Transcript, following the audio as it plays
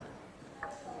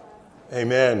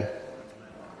Amen.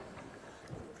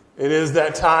 It is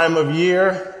that time of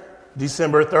year,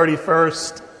 December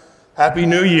 31st. Happy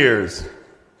New Year's.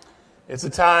 It's a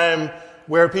time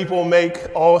where people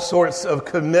make all sorts of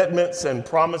commitments and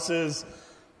promises.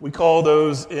 We call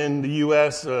those in the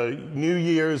U.S. New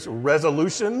Year's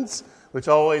resolutions, which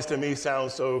always to me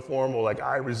sounds so formal, like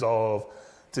I resolve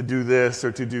to do this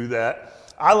or to do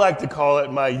that. I like to call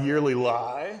it my yearly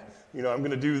lie. I'm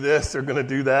going to do this or going to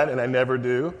do that, and I never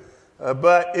do.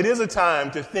 But it is a time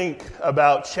to think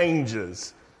about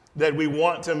changes that we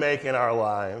want to make in our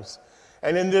lives.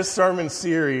 And in this sermon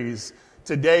series,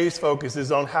 today's focus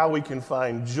is on how we can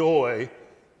find joy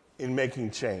in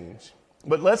making change.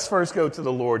 But let's first go to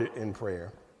the Lord in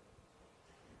prayer.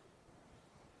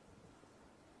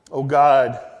 Oh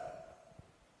God,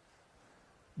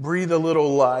 breathe a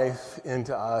little life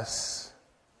into us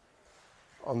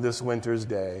on this winter's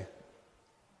day.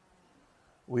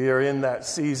 We are in that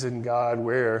season, God,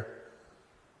 where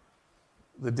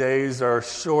the days are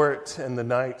short and the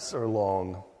nights are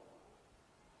long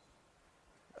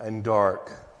and dark,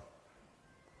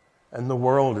 and the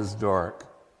world is dark.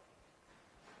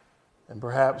 And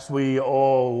perhaps we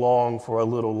all long for a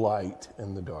little light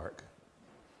in the dark.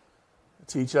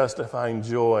 Teach us to find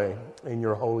joy in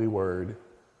your holy word,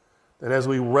 that as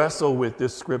we wrestle with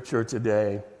this scripture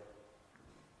today,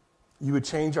 you would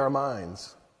change our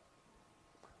minds,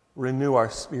 renew our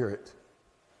spirit,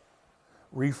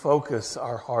 refocus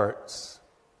our hearts,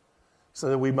 so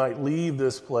that we might leave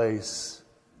this place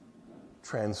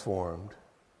transformed.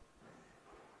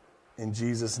 In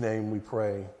Jesus' name we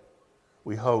pray,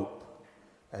 we hope,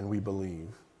 and we believe.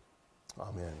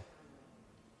 Amen.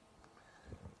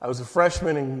 I was a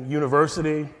freshman in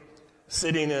university,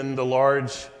 sitting in the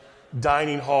large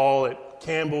dining hall at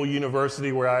Campbell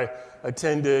University where I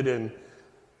attended, and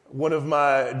one of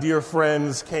my dear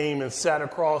friends came and sat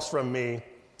across from me.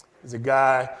 He's a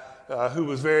guy who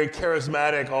was very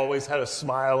charismatic, always had a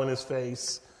smile on his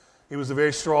face. He was a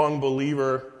very strong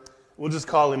believer. We'll just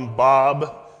call him Bob,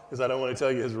 because I don't want to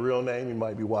tell you his real name. He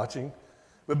might be watching.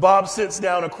 But Bob sits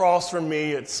down across from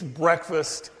me. It's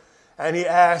breakfast, and he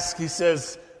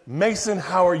says, "Mason,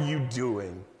 how are you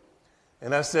doing?"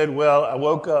 And I said, "Well, I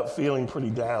woke up feeling pretty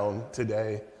down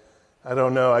today. I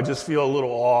don't know, I just feel a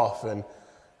little off, and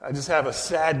I just have a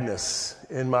sadness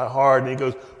in my heart." And he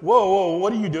goes, whoa,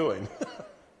 what are you doing?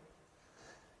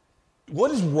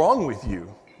 "What is wrong with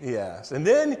you?" he asked. And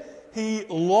then he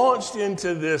launched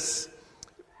into this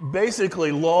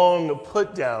basically long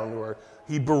put down, or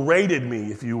he berated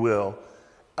me, if you will,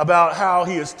 about how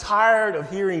he is tired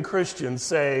of hearing Christians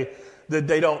say that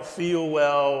they don't feel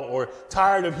well, or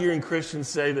tired of hearing Christians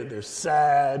say that they're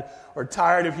sad, or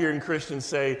tired of hearing Christians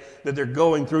say that they're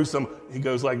going through some, he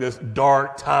goes like this,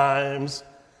 dark times.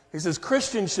 He says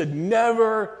Christians should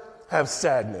never have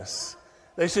sadness.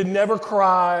 They should never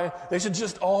cry. They should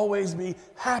just always be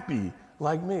happy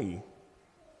like me.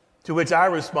 To which I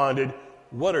responded,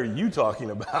 "What are you talking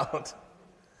about?"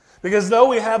 Because though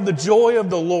we have the joy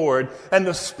of the Lord and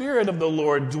the Spirit of the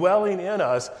Lord dwelling in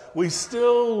us, we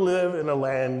still live in a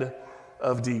land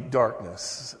of deep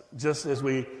darkness, just as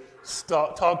we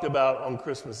talked about on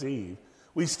Christmas Eve.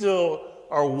 We still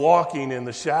are walking in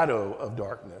the shadow of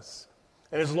darkness.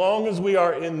 And as long as we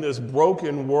are in this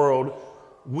broken world,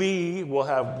 we will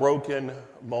have broken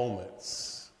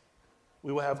moments.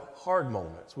 We will have hard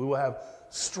moments. We will have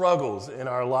struggles in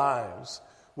our lives.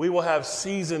 We will have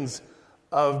seasons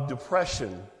of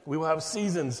depression. We will have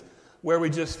seasons where we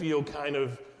just feel kind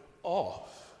of off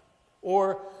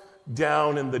or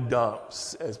down in the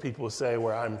dumps, as people say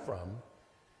where I'm from.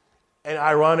 And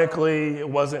ironically, it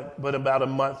wasn't but about a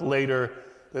month later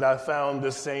that I found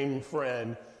this same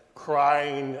friend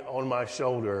crying on my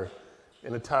shoulder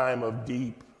in a time of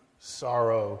deep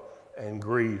sorrow and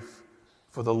grief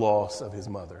for the loss of his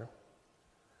mother.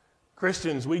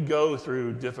 Christians, we go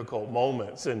through difficult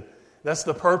moments, and that's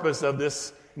the purpose of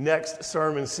this next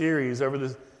sermon series.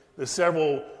 Over the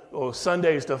several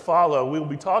Sundays to follow, we will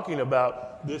be talking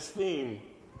about this theme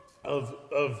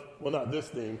well, not this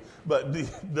theme, but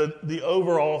the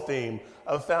overall theme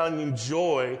of finding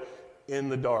joy in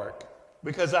the dark.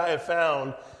 Because I have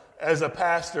found, as a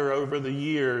pastor over the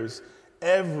years,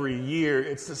 every year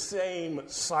it's the same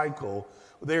cycle.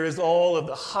 There is all of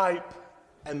the hype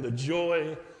and the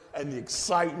joy and the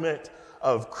excitement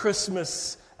of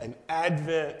Christmas and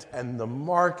Advent and the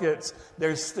markets.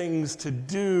 There's things to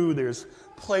do. There's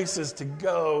places to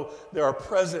go. There are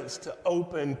presents to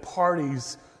open,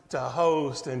 parties to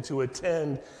host and to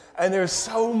attend. And there's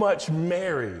so much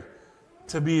merry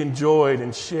to be enjoyed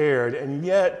and shared. And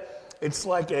yet, it's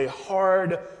like a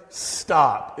hard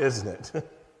stop, isn't it?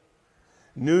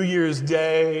 New Year's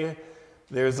Day,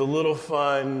 there's a little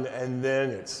fun, and then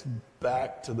it's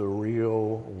back to the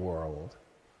real world.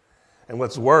 And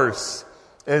what's worse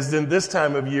is in this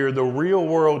time of year, the real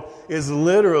world is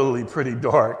literally pretty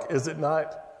dark, is it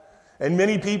not? And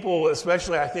many people,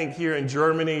 especially I think here in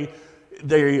Germany,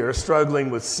 they are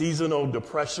struggling with seasonal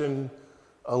depression,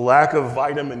 a lack of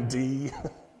vitamin D.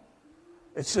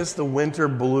 It's just the winter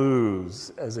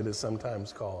blues, as it is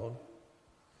sometimes called.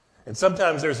 And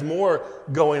sometimes there's more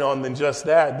going on than just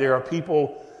that. There are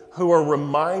people who are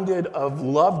reminded of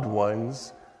loved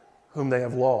ones whom they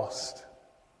have lost.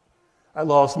 I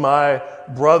lost my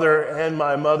brother and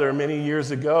my mother many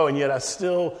years ago, and yet I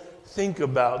still think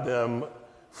about them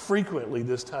frequently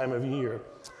this time of year.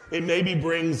 It maybe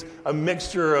brings a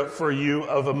mixture for you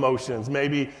of emotions.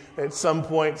 Maybe at some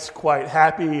points quite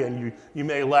happy and you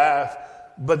may laugh,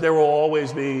 but there will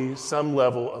always be some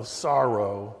level of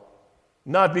sorrow.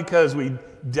 Not because we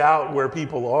doubt where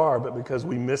people are, but because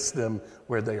we miss them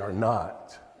where they are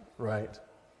not, right?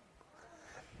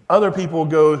 Other people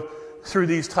go through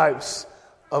these types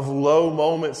of low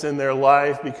moments in their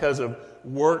life because of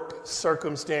work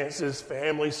circumstances,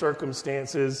 family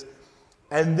circumstances,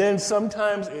 and then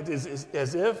sometimes it is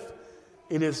as if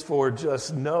it is for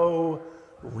just no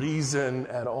reason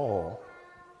at all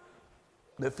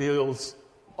that feels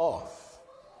off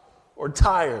or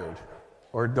tired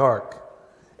or dark.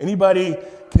 Anybody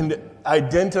can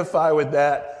identify with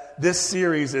that? This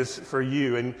series is for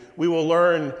you, and we will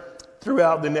learn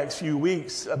throughout the next few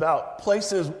weeks about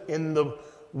places in the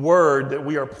Word that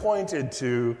we are pointed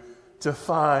to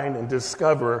find and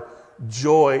discover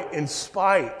joy in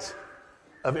spite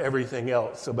of everything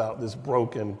else about this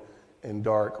broken and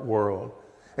dark world.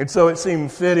 And so it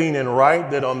seemed fitting and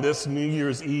right that on this New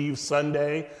Year's Eve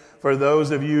Sunday, for those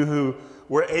of you who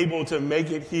were able to make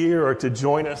it here or to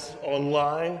join us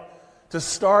online, to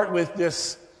start with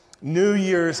this New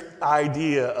Year's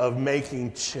idea of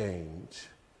making change.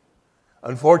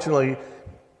 Unfortunately,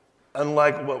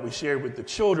 unlike what we shared with the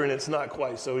children, it's not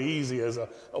quite so easy as a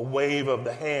wave of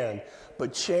the hand.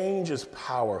 But change is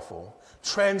powerful.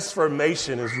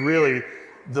 Transformation is really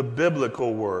the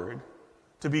biblical word,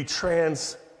 to be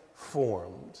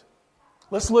transformed.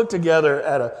 Let's look together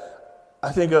at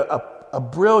a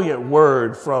brilliant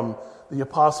word from the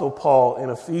Apostle Paul in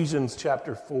Ephesians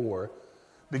chapter 4,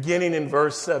 beginning in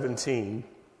verse 17.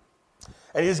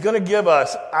 And he's going to give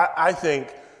us, I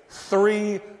think,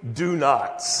 3 do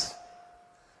nots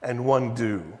and 1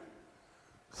 do.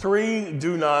 3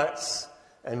 do nots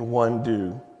and 1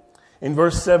 do. In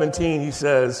verse 17, he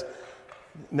says,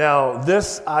 "Now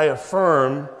this I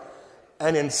affirm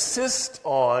and insist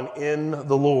on in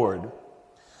the Lord.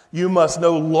 You must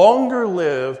no longer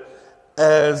live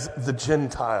as the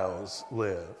Gentiles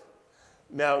live."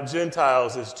 Now,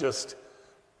 Gentiles is just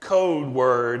code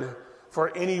word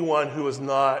for anyone who is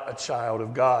not a child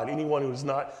of God, anyone who is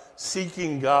not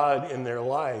seeking God in their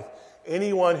life,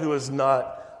 anyone who is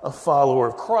not a follower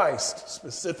of Christ,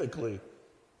 specifically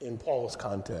in Paul's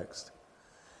context.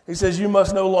 He says, you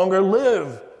must no longer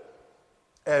live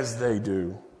as they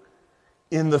do.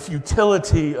 In the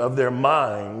futility of their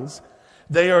minds,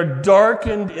 they are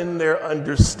darkened in their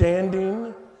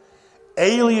understanding,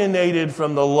 alienated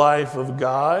from the life of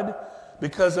God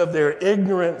because of their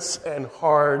ignorance and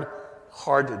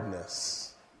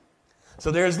hard-heartedness. So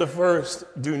there's the first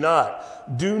do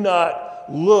not. Do not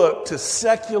look to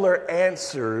secular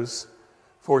answers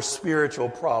for spiritual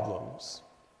problems.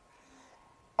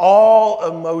 All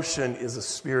emotion is a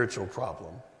spiritual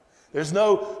problem. There's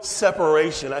no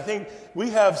separation. I think we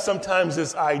have sometimes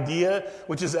this idea,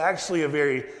 which is actually a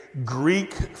very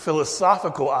Greek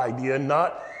philosophical idea,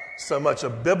 not so much a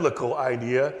biblical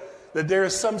idea, that there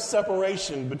is some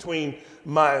separation between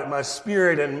my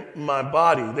spirit and my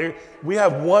body. We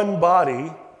have one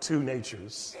body, 2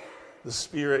 natures, the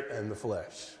spirit and the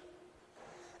flesh.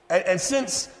 And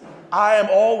since I am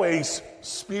always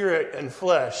spirit and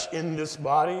flesh in this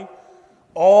body,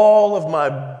 all of my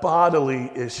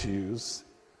bodily issues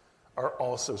are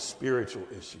also spiritual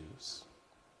issues.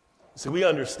 So we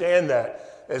understand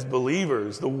that as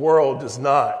believers. The world does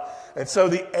not. And so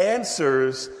the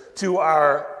answers to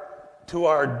our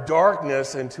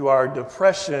darkness and to our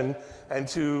depression and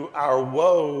to our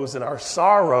woes and our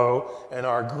sorrow and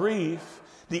our grief,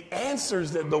 the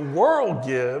answers that the world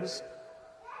gives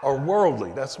are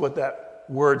worldly. That's what that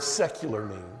word secular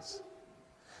means.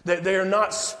 That they are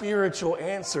not spiritual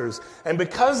answers. And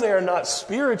because they are not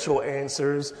spiritual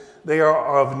answers, they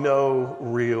are of no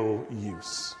real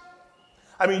use.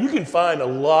 I mean, you can find a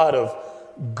lot of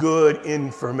good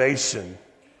information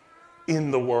in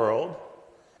the world,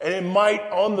 and it might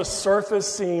on the surface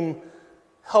seem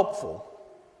helpful.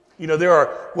 There are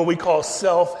what we call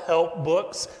self-help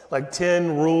books, like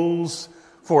 10 rules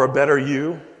for a better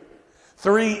you,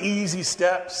 3 easy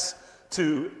steps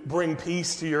to bring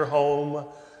peace to your home.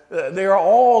 There are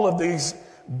all of these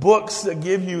books that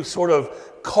give you sort of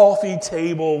coffee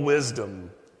table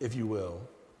wisdom, if you will.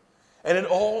 And it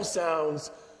all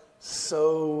sounds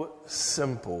so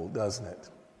simple, doesn't it?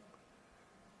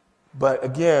 But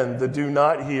again, the do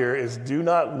not here is do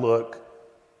not look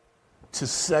to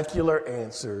secular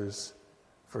answers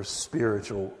for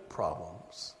spiritual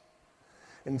problems.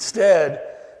 Instead,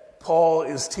 Paul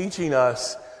is teaching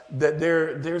us that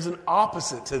there's an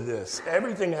opposite to this.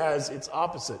 Everything has its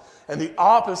opposite. And the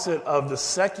opposite of the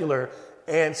secular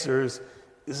answers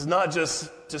is not just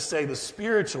to say the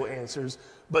spiritual answers,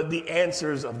 but the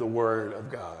answers of the Word of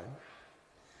God.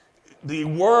 The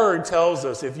Word tells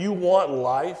us if you want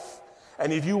life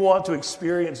and if you want to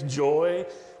experience joy,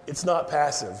 it's not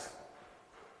passive.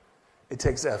 It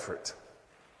takes effort.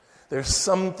 There's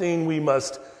something we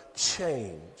must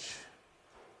change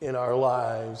in our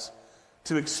lives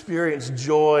to experience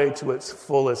joy to its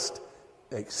fullest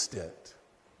extent.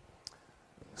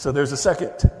 So there's a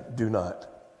second do not.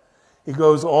 He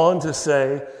goes on to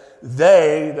say,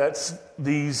 that's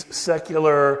these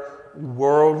secular,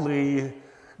 worldly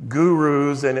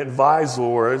gurus and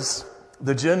advisors,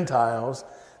 the Gentiles,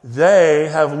 they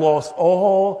have lost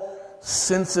all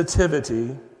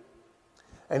sensitivity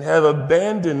and have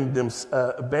abandoned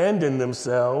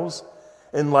themselves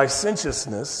in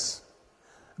licentiousness,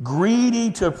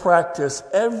 greedy to practice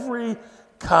every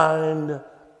kind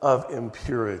of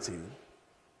impurity.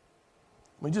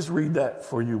 Let me just read that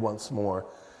for you once more.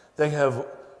 They have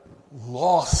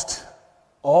lost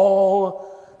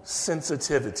all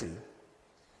sensitivity,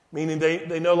 meaning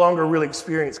they no longer really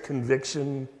experience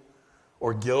conviction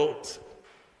or guilt.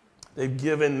 They've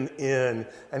given in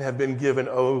and have been given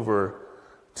over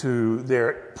to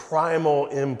their primal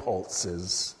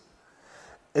impulses.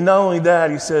 And not only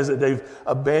that, he says that they've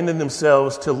abandoned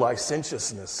themselves to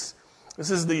licentiousness.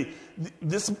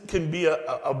 This can be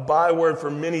a byword for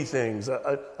many things,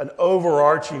 an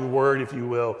overarching word, if you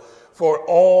will, for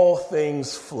all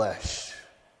things flesh,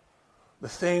 the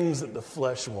things that the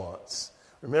flesh wants.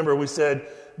 Remember, we said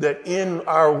that in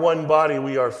our one body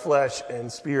we are flesh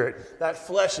and spirit. That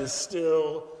flesh is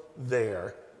still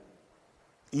there,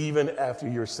 even after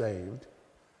you're saved.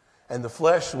 And the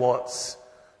flesh wants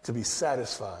to be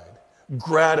satisfied,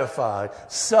 gratified,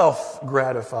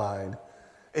 self-gratified,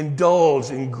 indulge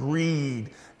in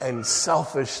greed and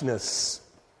selfishness.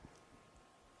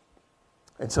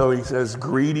 And so he says,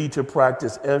 greedy to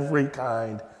practice every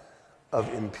kind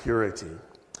of impurity.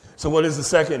 So what is the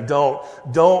second don't?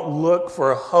 Don't look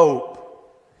for hope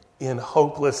in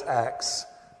hopeless acts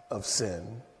of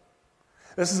sin.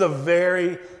 This is a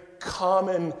very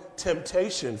common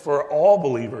temptation for all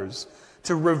believers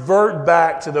to revert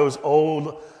back to those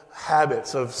old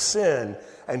habits of sin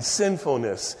and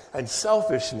sinfulness and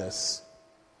selfishness.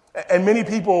 And many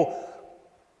people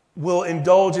will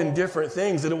indulge in different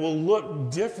things, and it will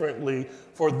look differently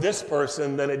for this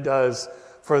person than it does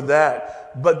for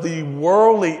that. But the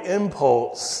worldly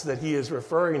impulse that he is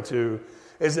referring to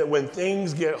is that when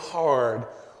things get hard,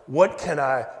 what can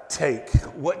I take?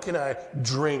 What can I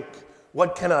drink?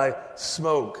 What can I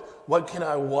smoke? What can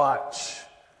I watch?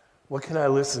 What can I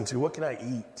listen to? What can I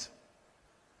eat?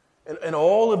 And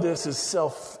all of this is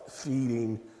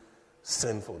self-feeding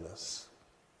sinfulness.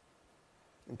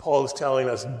 And Paul is telling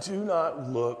us, do not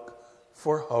look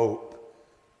for hope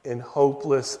in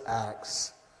hopeless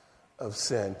acts of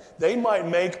sin. They might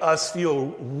make us feel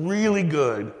really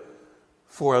good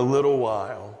for a little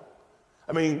while.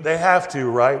 I mean, they have to,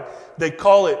 right? They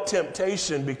call it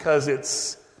temptation because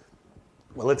it's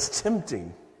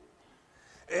tempting.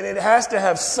 And it has to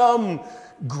have some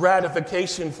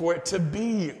gratification for it to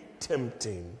be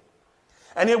tempting.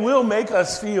 And it will make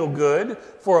us feel good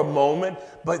for a moment,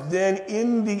 but then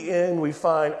in the end we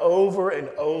find over and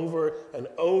over and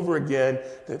over again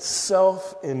that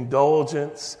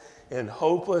self-indulgence and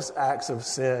hopeless acts of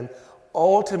sin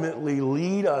ultimately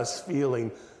lead us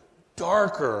feeling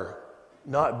darker,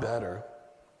 not better,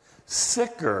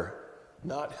 sicker,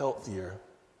 not healthier,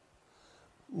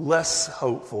 less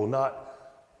hopeful, not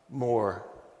more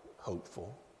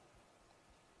hopeful.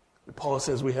 Paul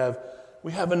says we have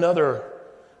another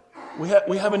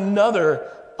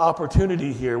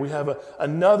opportunity here. We have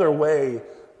another way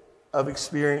of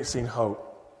experiencing hope.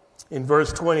 In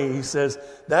verse 20, he says,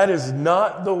 that is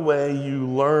not the way you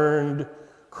learned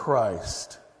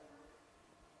Christ.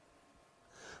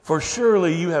 For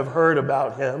surely you have heard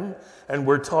about him and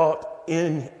were taught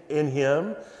in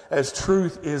him as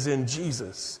truth is in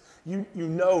Jesus. You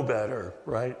know better,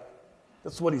 right?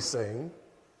 That's what he's saying.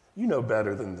 You know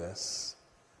better than this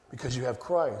because you have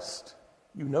Christ.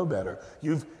 You know better.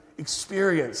 You've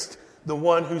experienced the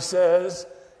one who says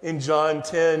in John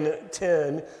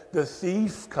 10:10, the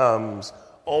thief comes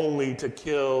only to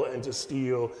kill and to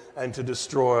steal and to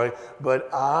destroy,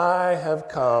 but I have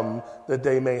come that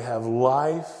they may have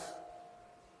life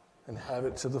and have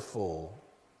it to the full.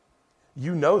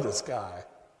 You know this guy.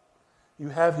 You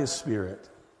have his Spirit.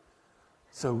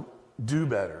 So do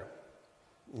better.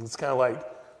 It's kind of like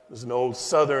there's an old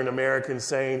Southern American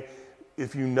saying,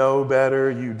 if you know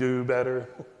better, you do better.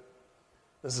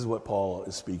 This is what Paul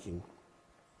is speaking.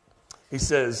 He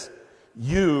says,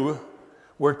 you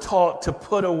were taught to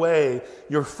put away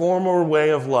your former way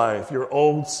of life, your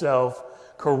old self,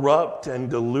 corrupt and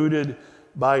deluded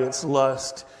by its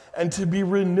lust, and to be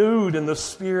renewed in the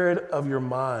spirit of your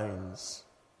minds,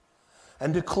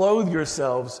 and to clothe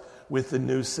yourselves with the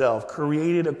new self,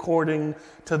 created according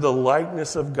to the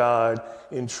likeness of God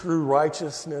in true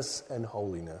righteousness and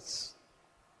holiness.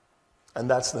 And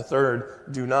that's the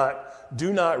third. Do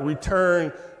not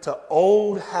return to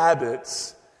old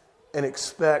habits and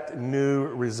expect new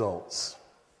results.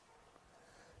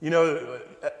 You know,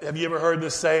 have you ever heard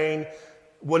this saying,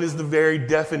 what is the very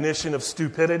definition of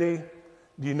stupidity?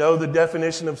 Do you know the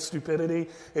definition of stupidity?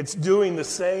 It's doing the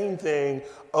same thing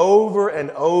over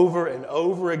and over and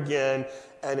over again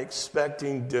and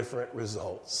expecting different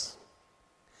results.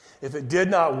 If it did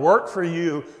not work for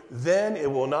you, then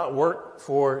it will not work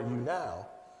for you now.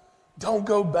 Don't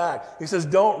go back. He says,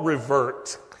 don't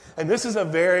revert. And this is a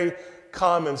very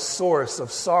common source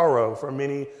of sorrow for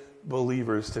many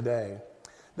believers today.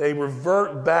 They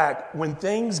revert back when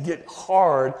things get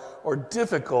hard or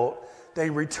difficult. They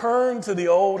return to the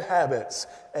old habits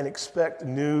and expect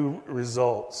new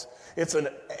results. It's an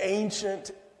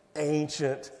ancient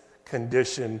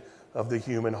condition of the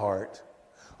human heart.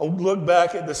 Oh, look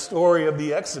back at the story of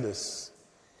the Exodus,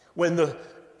 when the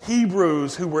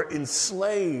Hebrews who were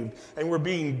enslaved and were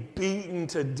being beaten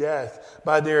to death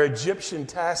by their Egyptian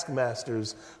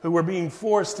taskmasters, who were being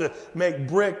forced to make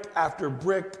brick after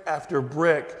brick after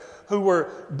brick, who were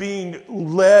being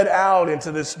led out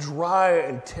into this dry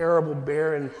and terrible,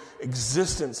 barren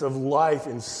existence of life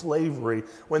in slavery,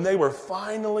 when they were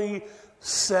finally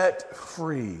set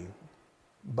free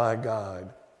by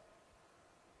God.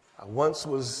 I once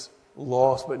was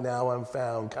lost, but now I'm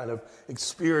found kind of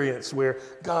experience where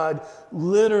God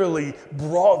literally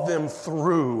brought them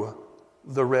through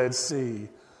the Red Sea,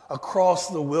 across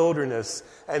the wilderness.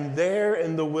 And there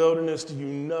in the wilderness, do you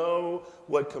know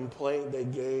what complaint they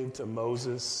gave to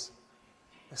Moses?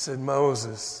 They said,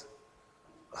 Moses,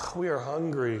 we are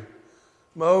hungry.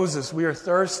 Moses, we are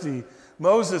thirsty.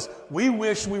 Moses, we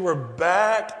wish we were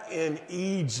back in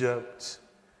Egypt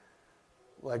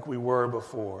like we were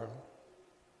before.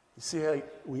 You see how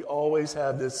we always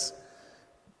have this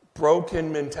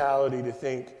broken mentality to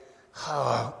think,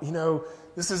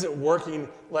 this isn't working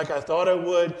like I thought it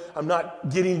would. I'm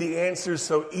not getting the answers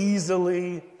so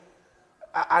easily.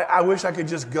 I wish I could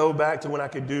just go back to when I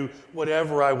could do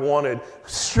whatever I wanted.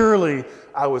 Surely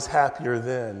I was happier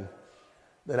then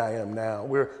than I am now.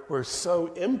 We're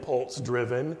so impulse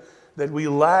driven that we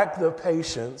lack the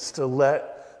patience to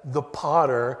let the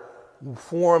potter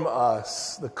form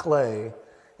us, the clay,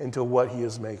 into what he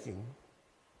is making.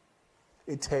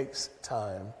 It takes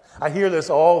time. I hear this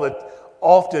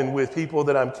often with people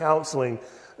that I'm counseling.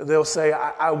 They'll say,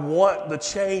 I want the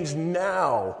change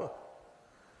now.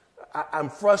 I'm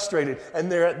frustrated.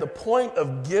 And they're at the point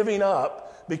of giving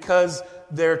up because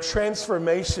their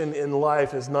transformation in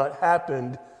life has not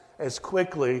happened as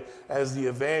quickly as the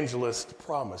evangelist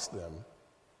promised them.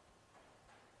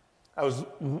 I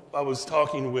was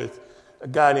talking with a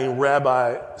guy named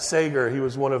Rabbi Sager. He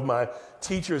was one of my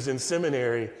teachers in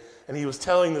seminary, and he was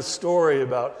telling the story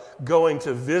about going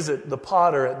to visit the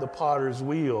potter at the potter's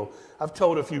wheel. I've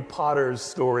told a few potter's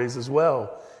stories as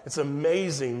well. It's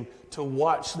amazing to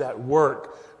watch that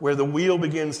work, where the wheel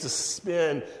begins to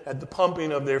spin at the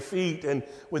pumping of their feet, and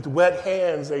with wet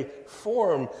hands they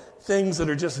form things that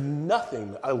are just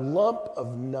nothing, a lump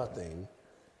of nothing,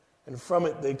 and from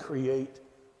it they create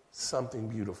something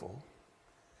beautiful.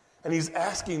 And he's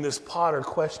asking this potter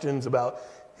questions about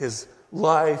his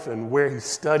life and where he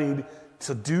studied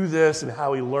to do this and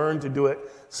how he learned to do it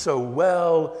so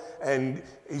well. And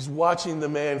he's watching the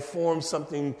man form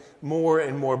something more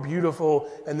and more beautiful.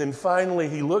 And then finally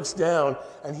he looks down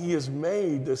and he has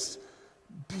made this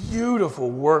beautiful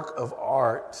work of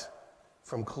art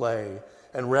from clay.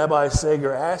 And Rabbi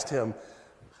Sager asked him,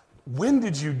 when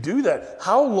did you do that?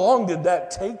 How long did that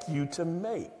take you to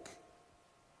make?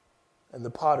 And the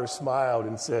potter smiled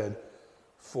and said,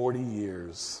 40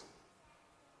 years.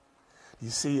 You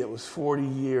see, it was 40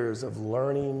 years of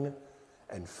learning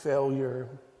and failure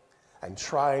and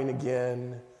trying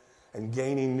again and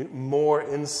gaining more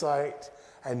insight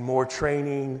and more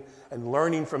training and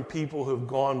learning from people who've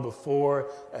gone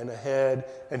before and ahead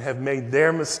and have made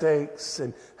their mistakes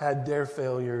and had their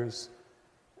failures.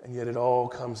 And yet it all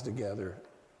comes together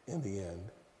in the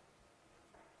end.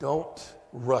 Don't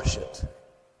rush it.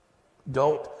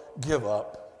 Don't give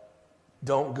up.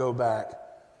 Don't go back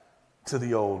to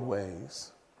the old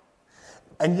ways.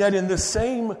 And yet in the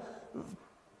same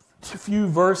few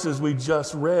verses we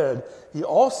just read, he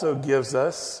also gives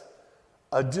us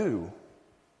a do,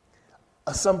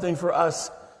 something for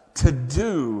us to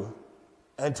do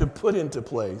and to put into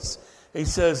place. He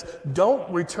says,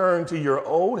 don't return to your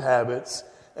old habits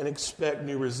and expect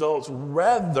new results.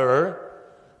 Rather,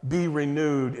 be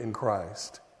renewed in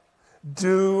Christ.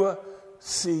 Do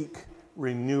seek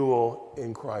renewal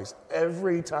in Christ.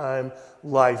 Every time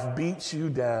life beats you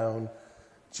down,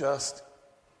 just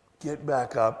get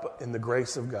back up in the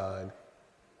grace of God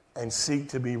and seek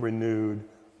to be renewed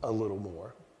a little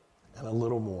more and a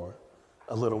little more,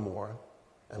 a little more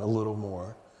and a little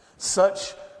more.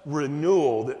 Such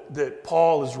renewal that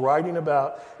Paul is writing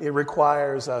about, it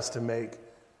requires us to make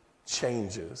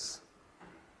changes.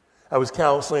 I was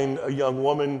counseling a young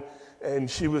woman, and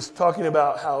she was talking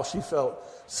about how she felt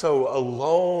so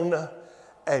alone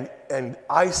and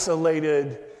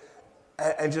isolated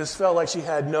and just felt like she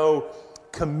had no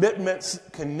commitments,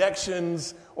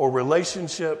 connections, or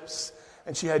relationships,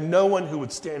 and she had no one who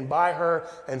would stand by her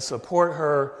and support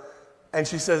her. And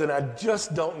she says, and I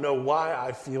just don't know why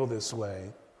I feel this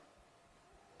way.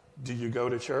 Do you go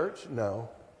to church? No.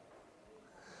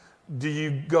 Do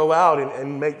you go out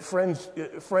and make friends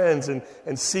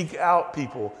and seek out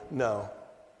people? No.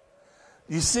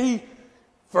 You see,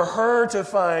 for her to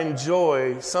find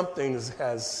joy, something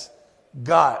has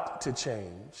got to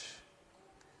change.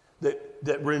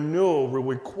 That renewal will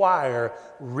require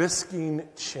risking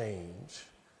change.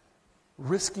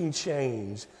 Risking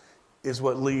change is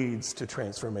what leads to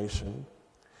transformation.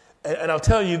 And I'll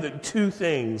tell you that two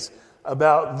things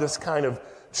about this kind of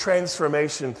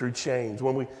transformation through change.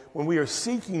 When we are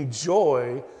seeking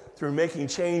joy through making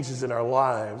changes in our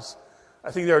lives, I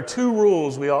think there are two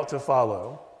rules we ought to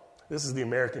follow. This is the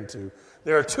American two.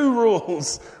 There are two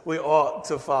rules we ought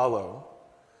to follow.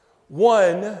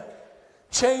 One,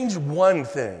 change one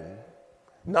thing,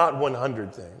 not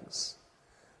 100 things.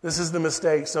 This is the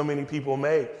mistake so many people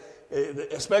make,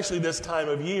 especially this time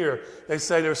of year. They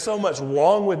say, there's so much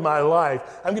wrong with my life,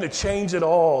 I'm going to change it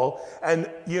all. And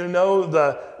you know,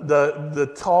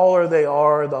 the taller they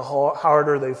are, the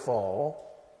harder they fall.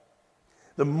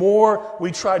 The more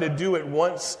we try to do it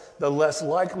once, the less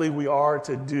likely we are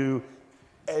to do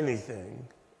anything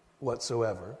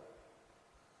whatsoever.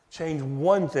 Change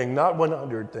one thing, not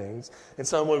 100 things. And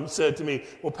someone said to me,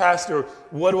 well, Pastor,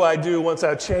 what do I do once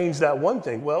I change that one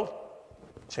thing? Well,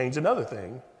 change another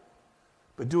thing.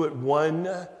 But do it one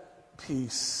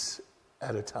piece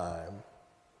at a time.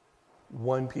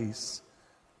 One piece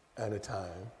at a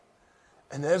time.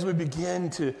 And as we begin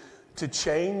to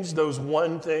change those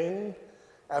one thing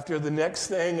after the next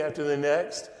thing, after the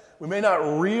next, we may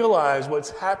not realize what's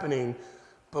happening,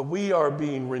 but we are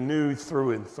being renewed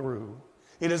through and through.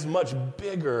 It is much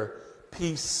bigger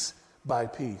piece by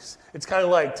piece. It's kind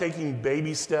of like taking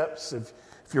baby steps. If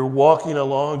you're walking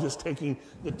along, just taking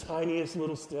the tiniest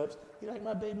little steps. You like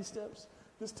my baby steps?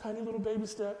 This tiny little baby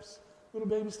steps.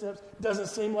 Doesn't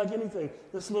seem like anything.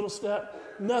 This little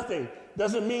step, nothing.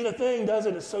 Doesn't mean a thing, does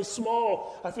it? It's so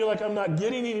small. I feel like I'm not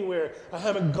getting anywhere. I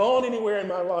haven't gone anywhere in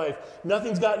my life.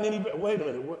 Nothing's gotten any better. Wait a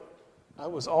minute. I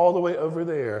was all the way over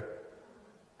there,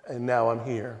 and now I'm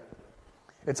here.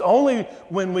 It's only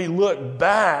when we look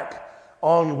back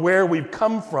on where we've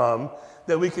come from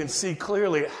that we can see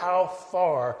clearly how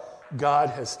far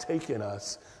God has taken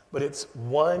us. But it's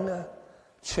one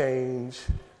change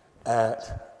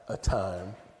at a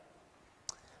time.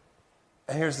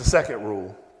 And here's the second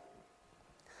rule.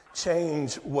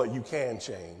 Change what you can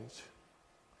change.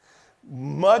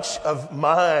 Much of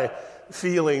my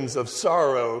feelings of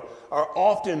sorrow are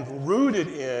often rooted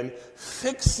in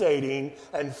fixating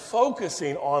and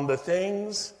focusing on the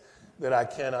things that I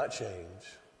cannot change.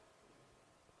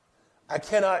 I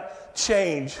cannot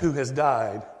change who has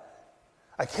died.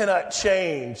 I cannot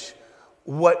change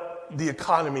what the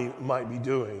economy might be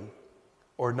doing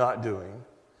or not doing.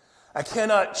 I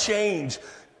cannot change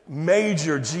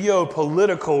major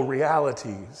geopolitical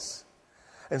realities.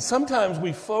 And sometimes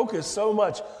we focus so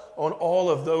much on all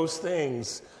of those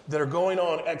things that are going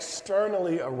on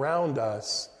externally around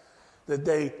us that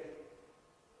they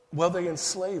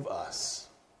enslave us,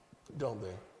 don't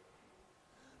they?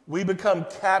 We become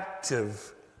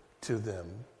captive to them.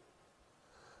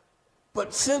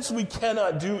 But since we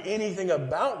cannot do anything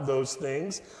about those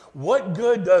things, what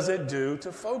good does it do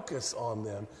to focus on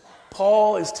them?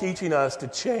 Paul is teaching us to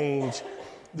change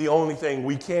the only thing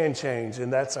we can change,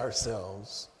 and that's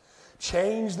ourselves.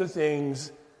 Change the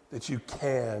things that you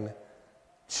can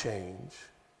change.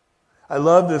 I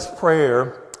love this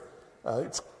prayer.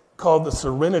 It's called the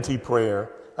Serenity Prayer.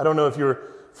 I don't know if you're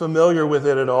familiar with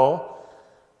it at all,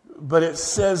 but it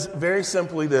says very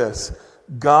simply this: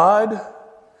 God,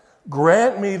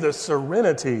 grant me the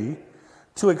serenity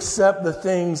to accept the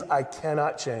things I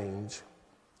cannot change,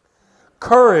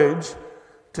 courage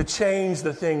to change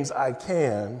the things I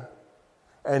can,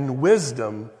 and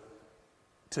wisdom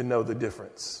to know the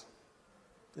difference.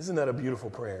 Isn't that a beautiful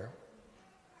prayer?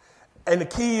 And the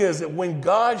key is that when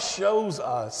God shows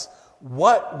us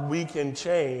what we can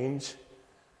change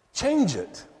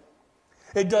it.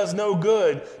 It does no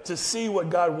good to see what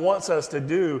God wants us to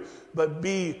do, but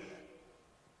be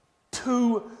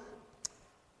too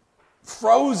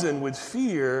frozen with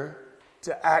fear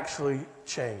to actually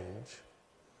change,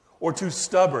 or too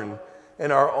stubborn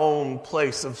in our own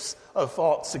place of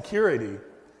false security.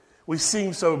 We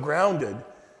seem so grounded.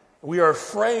 We are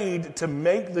afraid to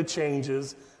make the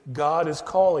changes God is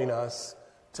calling us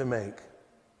to make.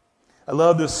 I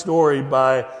love this story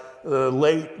by the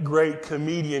late, great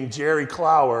comedian Jerry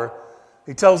Clower.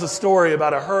 He tells a story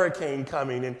about a hurricane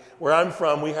coming, and where I'm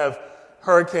from, we have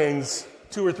hurricanes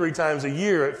 2 or 3 times a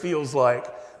year, it feels like.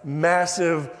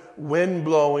 Massive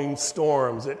wind-blowing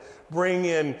storms that bring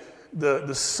in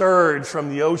the surge from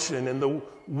the ocean, and the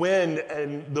wind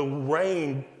and the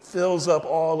rain fills up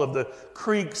all of the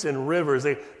creeks and rivers.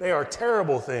 They are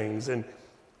terrible things, and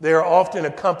they are often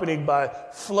accompanied by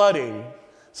flooding.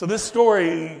 So this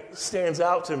story stands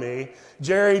out to me.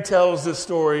 Jerry tells this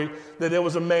story that there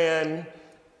was a man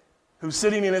who's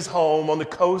sitting in his home on the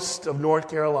coast of North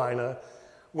Carolina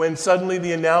when suddenly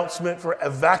the announcement for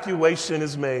evacuation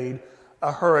is made.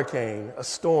 A hurricane, a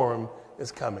storm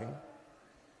is coming.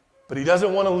 But he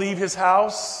doesn't want to leave his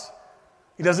house.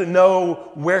 He doesn't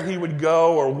know where he would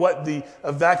go or what the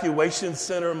evacuation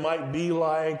center might be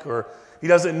like, or he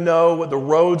doesn't know what the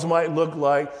roads might look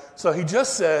like. So he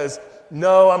just says,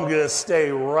 "No, I'm going to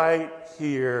stay right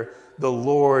here. The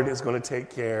Lord is going to take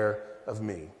care of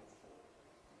me."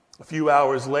 A few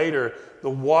hours later, the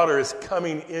water is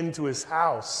coming into his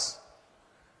house.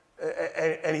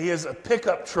 And he has a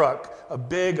pickup truck, a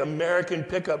big American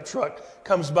pickup truck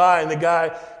comes by, and the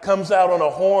guy comes out on a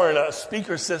horn, a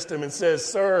speaker system, and says,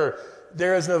 "Sir,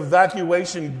 there is an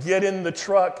evacuation. Get in the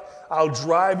truck. I'll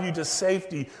drive you to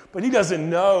safety." But he doesn't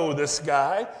know this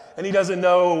guy, and he doesn't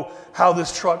know how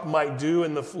this truck might do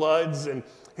in the floods. And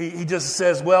he just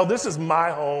says, "Well, this is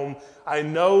my home. I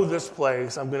know this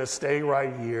place. I'm going to stay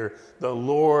right here. The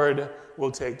Lord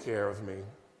will take care of me."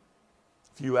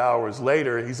 A few hours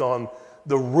later, he's on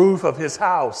the roof of his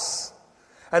house,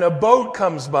 and a boat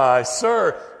comes by.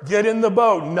 "Sir, get in the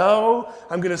boat." "No,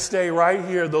 I'm going to stay right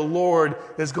here. The Lord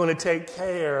is going to take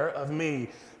care of me."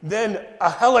 Then a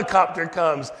helicopter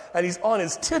comes, and he's on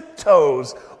his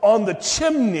tiptoes on the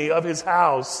chimney of his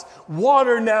house,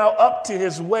 water now up to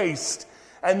his waist,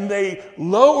 and they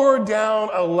lower down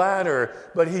a ladder,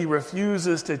 but he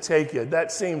refuses to take it.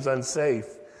 That seems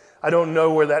unsafe. I don't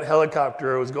know where that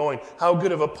helicopter was going. How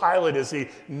good of a pilot is he?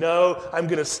 "No, I'm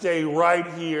going to stay right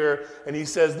here." And he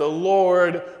says, "The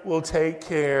Lord will take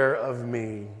care of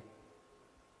me."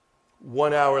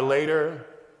 1 hour later,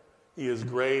 he is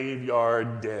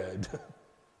graveyard dead.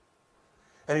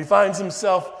 And he finds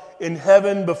himself in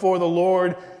heaven before the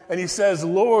Lord, and he says,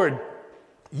 "Lord,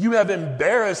 you have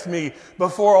embarrassed me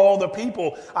before all the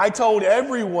people. I told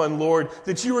everyone, Lord,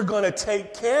 that you were going to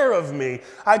take care of me.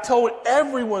 I told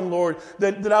everyone, Lord,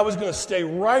 that I was going to stay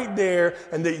right there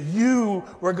and that you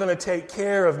were going to take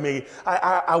care of me.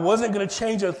 I wasn't going to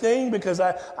change a thing because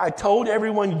I told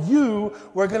everyone you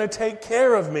were going to take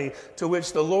care of me." To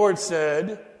which the Lord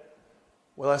said,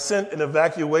 "Well, I sent an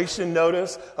evacuation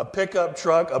notice, a pickup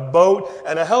truck, a boat,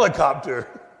 and a helicopter."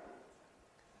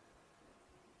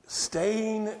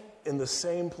 Staying in the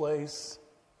same place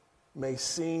may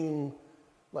seem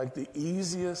like the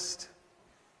easiest,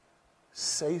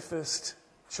 safest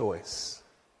choice.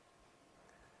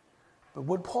 But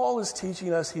what Paul is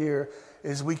teaching us here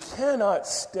is we cannot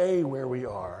stay where we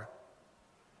are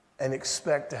and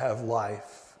expect to have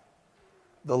life,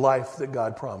 the life that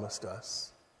God promised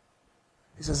us.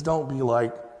 He says, don't be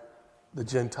like the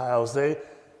Gentiles.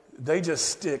 They just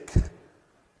stick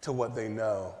to what they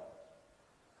know.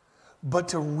 But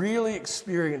to really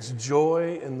experience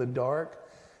joy in the dark,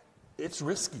 it's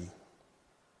risky.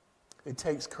 It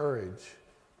takes courage.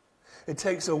 It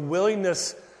takes a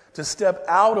willingness to step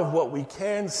out of what we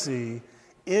can see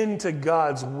into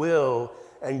God's will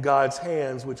and God's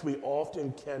hands, which we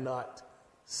often cannot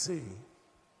see.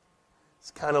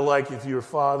 It's kind of like if your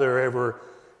father ever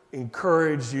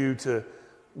encouraged you to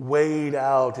wade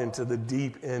out into the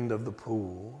deep end of the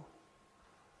pool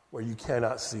where you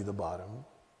cannot see the bottom.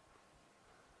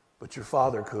 But your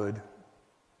Father could.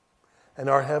 And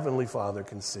our Heavenly Father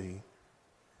can see.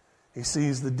 He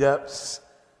sees the depths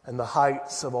and the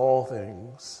heights of all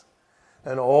things.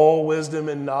 And all wisdom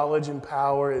and knowledge and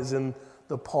power is in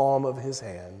the palm of His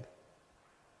hand.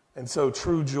 And so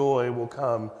true joy will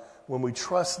come when we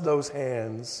trust those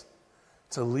hands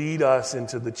to lead us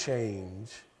into the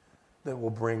change that will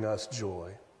bring us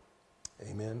joy.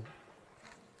 Amen.